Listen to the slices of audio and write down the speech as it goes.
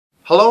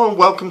Hello and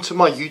welcome to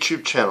my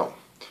YouTube channel.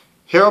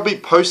 Here I'll be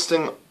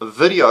posting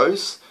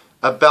videos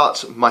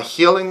about my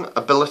healing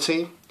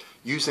ability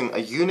using a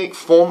unique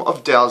form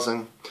of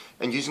dowsing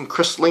and using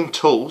crystalline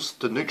tools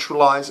to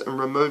neutralize and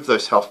remove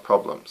those health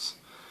problems.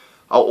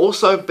 I'll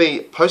also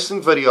be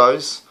posting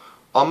videos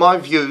on my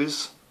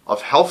views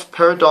of health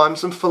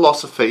paradigms and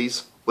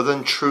philosophies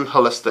within true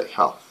holistic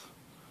health.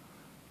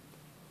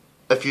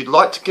 If you'd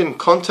like to get in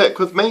contact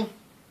with me,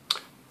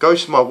 go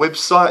to my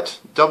website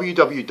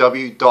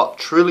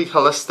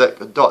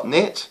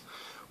www.trulyholistic.net,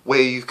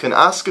 where you can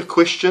ask a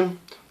question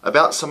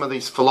about some of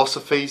these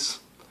philosophies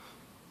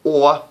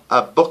or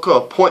book an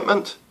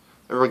appointment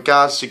in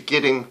regards to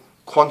getting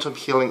quantum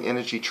healing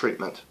energy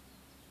treatment.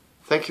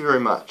 Thank you very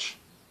much.